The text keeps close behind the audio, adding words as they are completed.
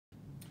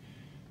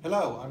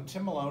Hello, I'm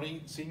Tim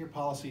Maloney, Senior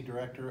Policy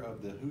Director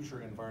of the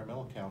Hoosier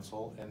Environmental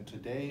Council, and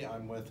today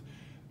I'm with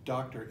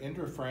Dr.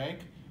 Indra Frank,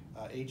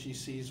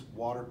 HEC's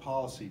Water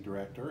Policy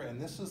Director, and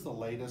this is the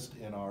latest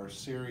in our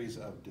series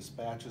of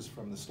dispatches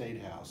from the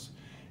Statehouse.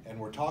 And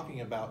we're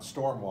talking about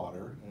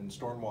stormwater and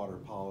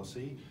stormwater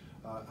policy.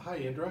 Hi,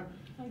 Indra.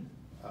 Hi.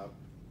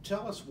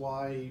 Tell us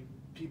why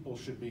people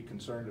should be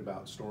concerned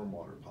about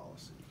stormwater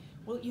policy.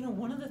 Well,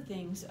 one of the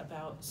things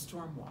about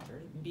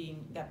stormwater,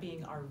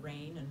 being our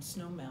rain and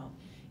snow melt,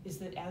 is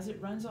that as it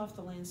runs off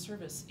the land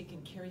surface, it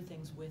can carry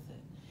things with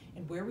it.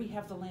 And where we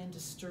have the land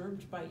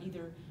disturbed by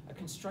either a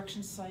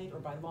construction site or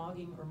by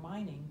logging or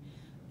mining,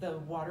 the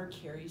water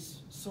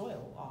carries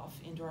soil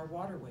off into our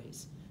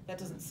waterways. That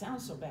doesn't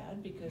sound so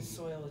bad because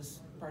soil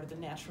is part of the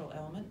natural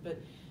element, but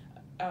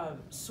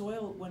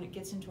soil, when it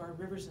gets into our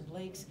rivers and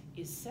lakes,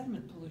 is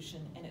sediment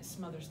pollution and it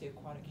smothers the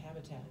aquatic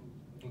habitat.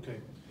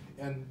 Okay.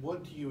 And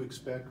what do you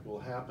expect will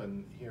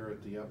happen here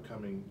at the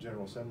upcoming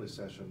General Assembly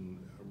session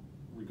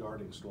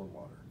regarding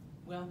stormwater?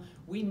 Well,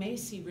 we may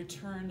see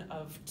return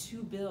of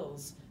two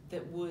bills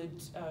that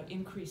would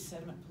increase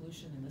sediment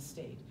pollution in the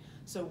state.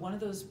 So one of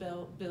those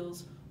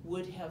bills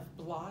would have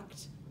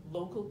blocked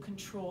local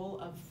control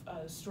of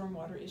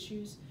stormwater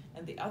issues,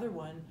 and the other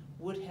one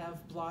would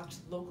have blocked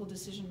local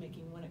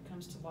decision-making when it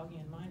comes to logging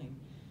and mining.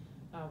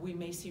 We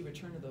may see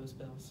return of those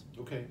bills.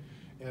 Okay,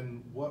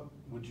 and what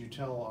would you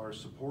tell our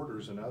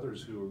supporters and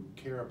others who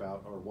care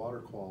about our water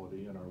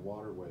quality and our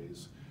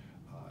waterways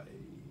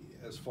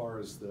as far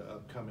as the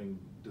upcoming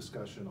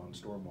discussion on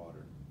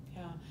stormwater?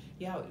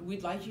 Yeah,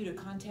 we'd like you to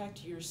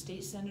contact your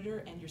state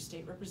senator and your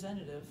state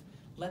representative.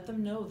 Let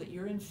them know that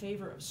you're in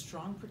favor of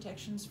strong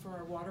protections for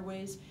our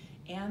waterways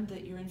and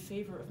that you're in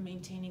favor of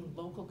maintaining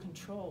local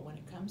control when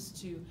it comes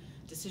to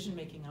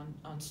decision-making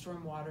on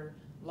stormwater,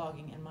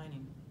 logging, and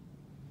mining.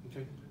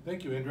 Okay,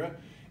 thank you, Indra.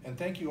 And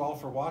thank you all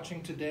for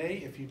watching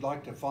today. If you'd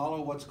like to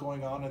follow what's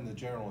going on in the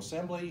General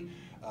Assembly,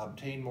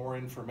 obtain more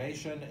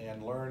information,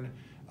 and learn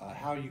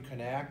how you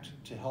can act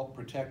to help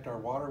protect our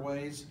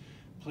waterways,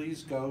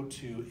 please go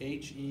to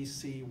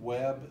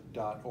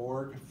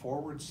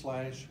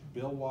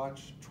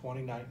hecweb.org/BillWatch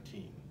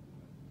 2019.